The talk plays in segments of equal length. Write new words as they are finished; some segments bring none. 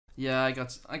Yeah, I got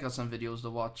some videos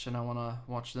to watch, and I wanna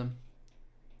watch them.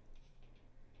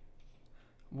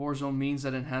 Warzone means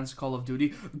that enhanced Call of Duty.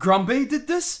 Grumbae did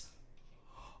this?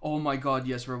 Oh my god,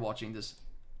 yes, we're watching this.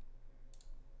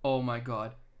 Oh my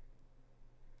god.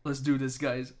 Let's do this,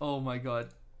 guys. Oh my god.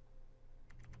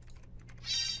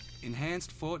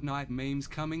 Enhanced Fortnite memes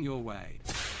coming your way.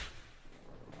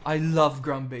 I love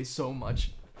Grumbae so much.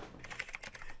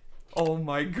 Oh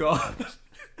my god.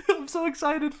 I'm so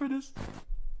excited for this.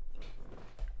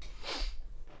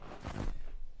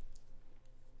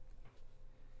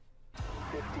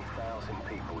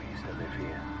 People used to live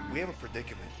here. We have a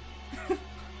predicament.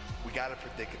 We got a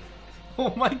predicament.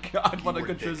 Oh my god, what a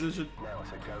good transition. Now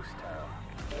it's a ghost town.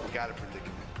 We got a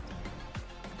predicament.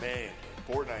 Man,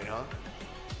 Fortnite, huh?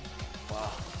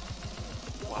 Wow.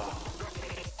 Wow.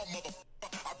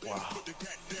 Wow.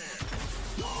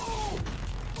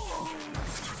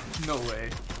 No way.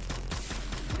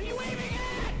 What are you aiming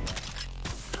at?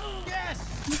 Yes!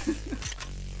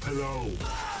 Hello.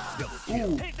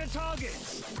 Ooh. Hit the target!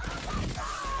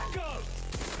 Go!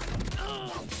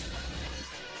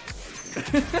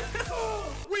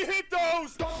 We hit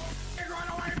those! Don't run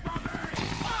away from me!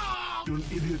 You're an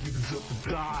idiot, you deserve to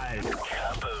die.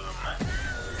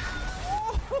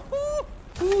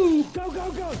 Ooh. Go,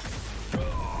 go, go!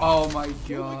 Oh my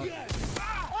god.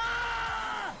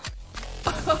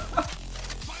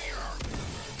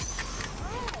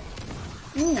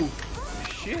 Ooh.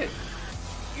 Shit.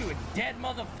 You a dead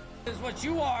motherfucker is what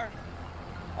you are.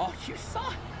 Oh, you saw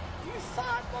it. You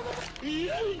saw it,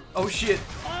 motherfucker. Oh shit.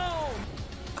 Oh!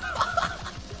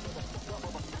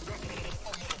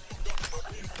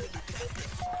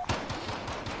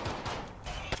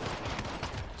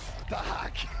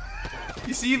 Doc.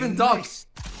 You see, even Doc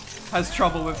has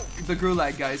trouble with the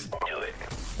Gulag guys. Do it.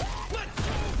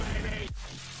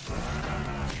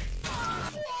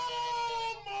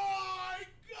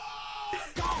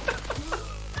 Let's go, baby!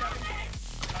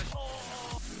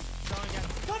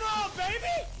 Come on,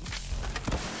 baby!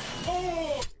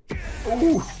 Oh!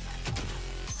 Ooh.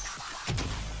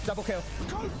 Double kill.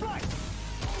 Code fight!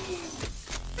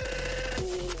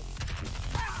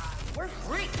 We're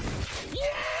free!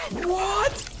 Yeah!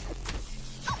 What?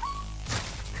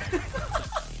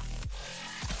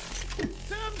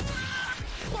 Tim!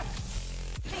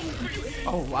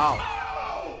 Oh wow.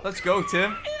 Let's go,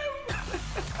 Tim.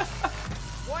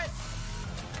 What?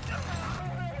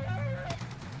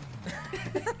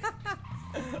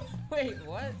 Wait,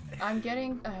 what? I'm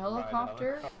getting a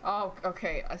helicopter. Oh,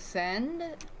 okay. Ascend.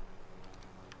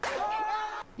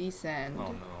 Descend.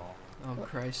 Oh no. Oh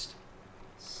Christ.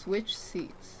 Switch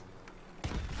seats.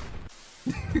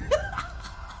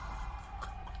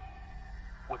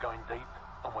 We're going deep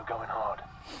and we're going hard.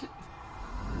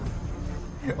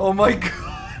 Oh my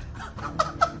god.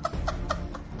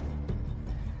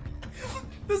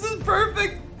 This is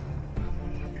perfect.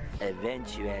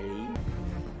 Eventually.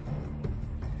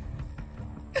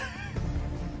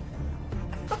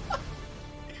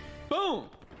 Boom!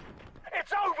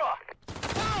 It's over!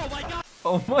 Oh my god!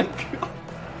 Oh my god.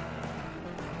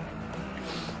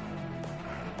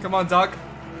 Come on, Doc.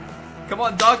 Come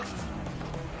on, Doc.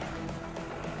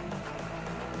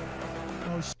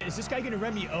 Oh shit, is this guy gonna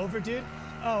run me over, dude?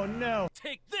 Oh no.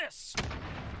 Take this!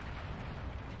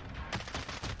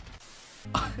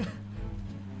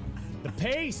 The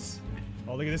pace!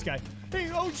 Oh, look at this guy. Hey,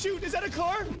 oh shoot, is that a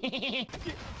car?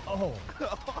 Oh.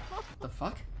 The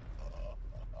fuck?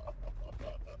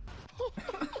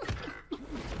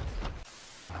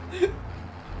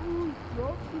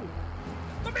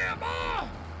 Come here, Ma!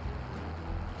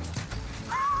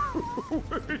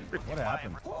 What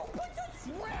happened? Who put the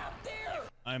trap there?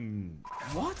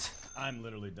 What? I'm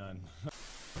literally done.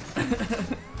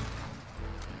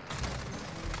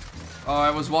 Oh,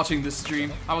 I was watching this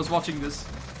stream. I was watching this.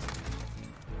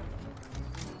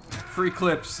 Free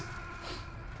clips.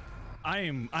 I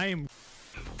am.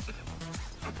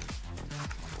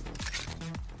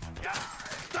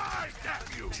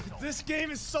 This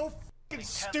game is so fucking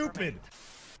stupid.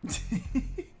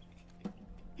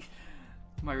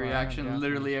 My reaction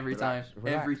literally every time.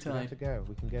 Every time. We have to go.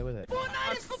 We can go with it.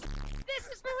 Fortnite is for this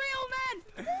is for real,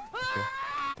 man!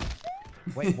 Ah!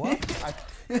 Wait, what?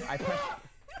 I pressed.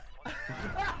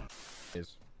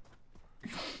 Is.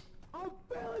 I'm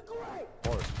feeling great!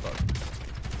 Or as fuck.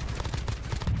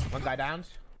 One guy down.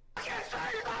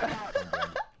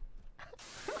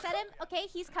 Set him. Okay,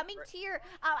 he's coming to your.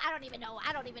 Oh, I don't even know.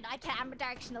 I can't. I'm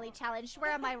directionally challenged.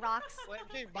 Where are my rocks? Wait,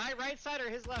 dude, my right side or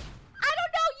his left? I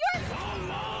don't know. Yours.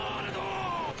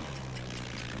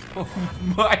 Oh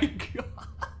my god.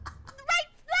 Right,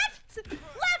 left,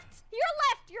 left. You're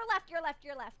left. You're left.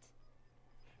 You're left.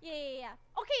 Yeah.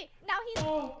 He's...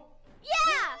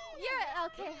 Yeah! You're...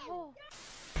 Okay. Oh.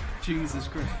 Jesus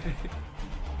Christ.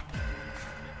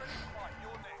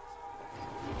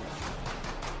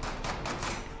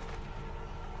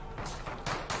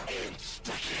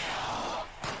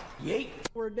 Yeet.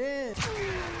 We're dead.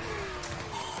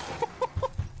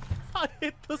 I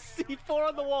hit the C4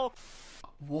 on the wall.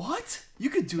 What? You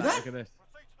could do that? Look at this.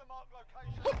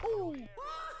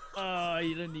 Oh,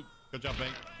 you didn't need... Good job, mate.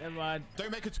 Never mind.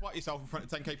 Don't make a twat yourself in front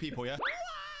of 10k people, yeah?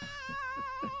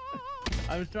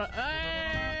 I was trying...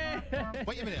 Hey!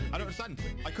 Wait a minute, I don't understand.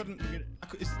 I couldn't...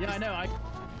 Yeah, I know,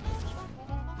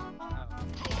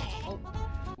 Oh.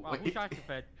 Wow, who Wait. shot your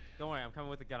fed? Don't worry, I'm coming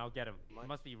with the gun. I'll get him. It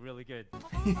must be really good.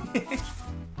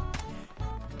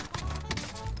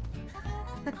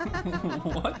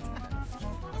 What?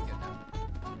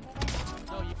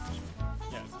 No, you...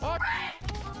 Yes. Oh!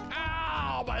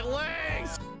 Ow, my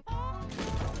legs!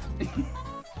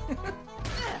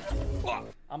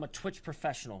 I'm a Twitch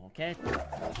professional, okay?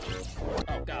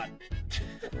 Oh, God.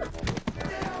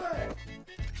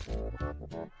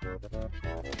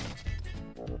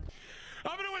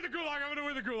 I'm gonna win the gulag! I'm gonna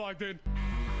win the gulag, dude!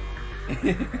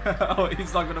 Oh,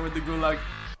 he's not gonna win the gulag.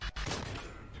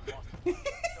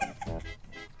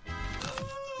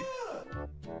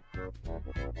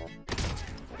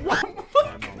 What?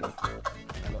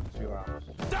 I got 2 hours.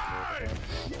 Die!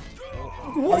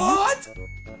 What?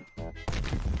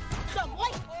 I'm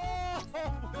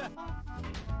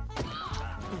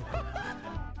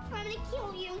gonna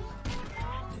kill you.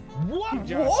 What?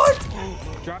 What?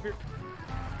 Drop your...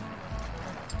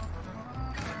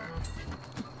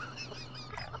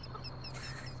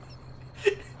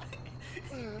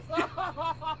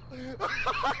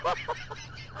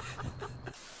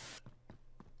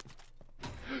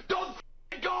 Don't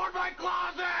go in my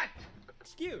closet!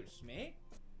 Excuse me?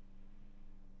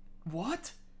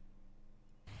 What?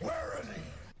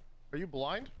 Are you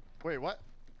blind? Wait, what?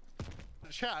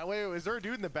 Chat, wait, is there a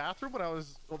dude in the bathroom when I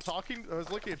was talking? I was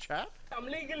looking at chat? I'm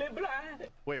legally blind.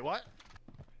 Wait, what?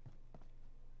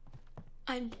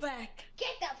 I'm back.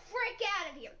 Get the frick out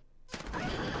of here.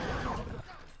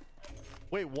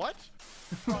 Wait, what?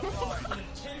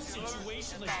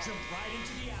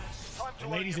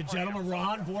 Ladies and gentlemen, we're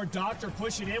on board. Doctor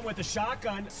pushing in with a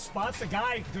shotgun. Spots a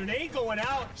guy. Grenade going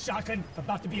out. Shotgun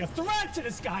about to be a threat to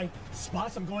this guy.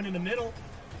 Spots him going in the middle.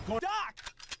 Going, Doc!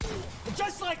 And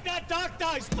just like that, Doc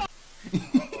dies.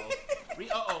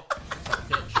 Uh-oh.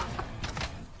 Bitch.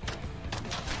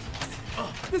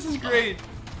 This is great.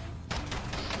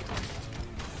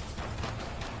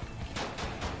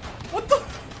 What the?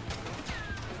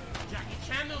 Jackie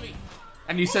Chan movie.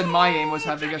 And you said my aim was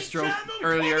having a stroke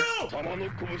earlier. Oh,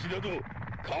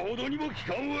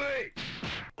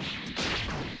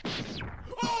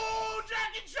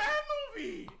 Jackie Chan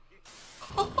movie!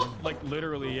 Like,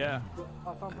 literally, yeah.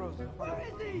 Where is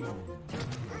he?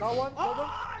 Got one?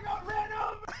 I got ran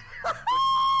over!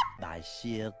 By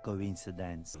sheer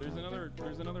coincidence. There's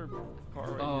another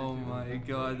car right Oh here, my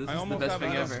god, this I is the almost best have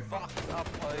thing enough. ever.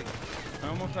 I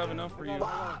almost have enough for you.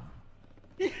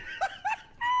 That's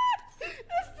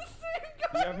the same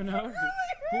guy. You have enough?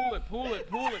 Pull it, pull it,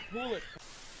 pull it, pull it.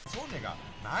 So, Nigga.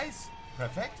 Nice.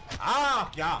 Perfect.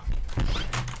 Ah, yeah.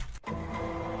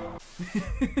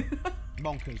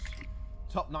 Monkers.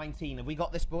 Top 19. Have we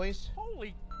got this, boys?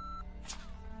 Holy...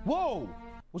 Whoa!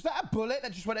 Was that a bullet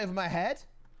that just went over my head?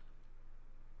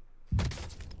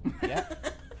 Yeah.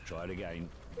 Try it again.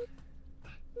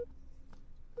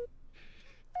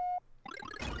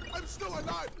 I'm still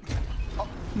alive. Oh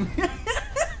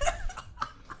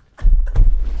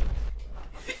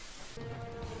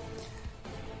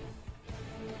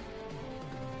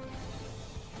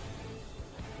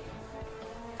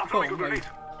my.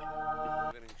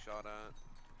 Getting shot at.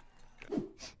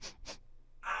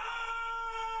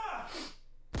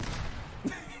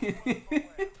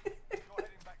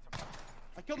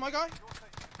 I killed my guy?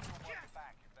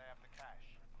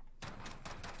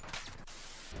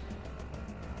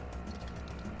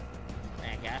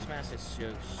 Man, gas mask is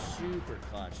so super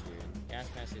clutch, dude. Gas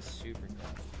mask is super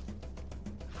clutch.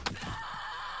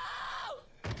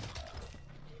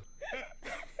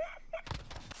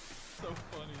 So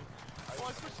funny.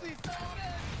 Oh, switch these.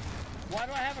 Why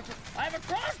do I have a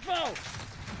crossbow?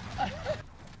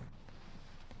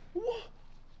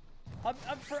 What?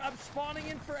 I'm spawning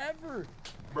in forever.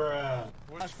 Bruh.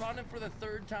 I'm spawning for the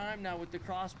 3rd time now with the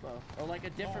crossbow, or like a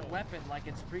different weapon, like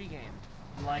it's pregame.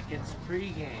 Like it's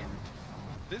pregame.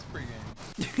 This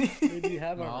pregame. Maybe you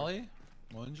have Molly?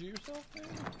 Lunge yourself, maybe?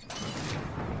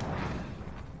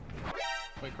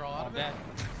 Wait, crawl out of it?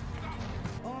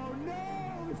 Oh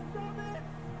no! Stop it!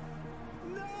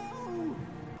 No!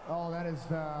 Oh, that is is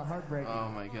heartbreaking. Oh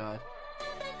my god.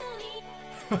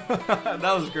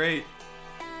 That was great.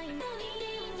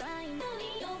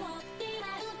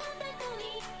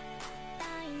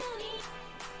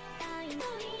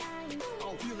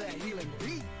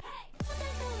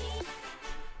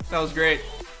 That was great.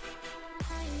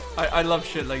 I love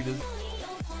shit like this.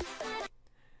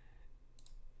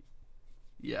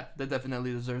 Yeah, that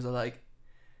definitely deserves a like.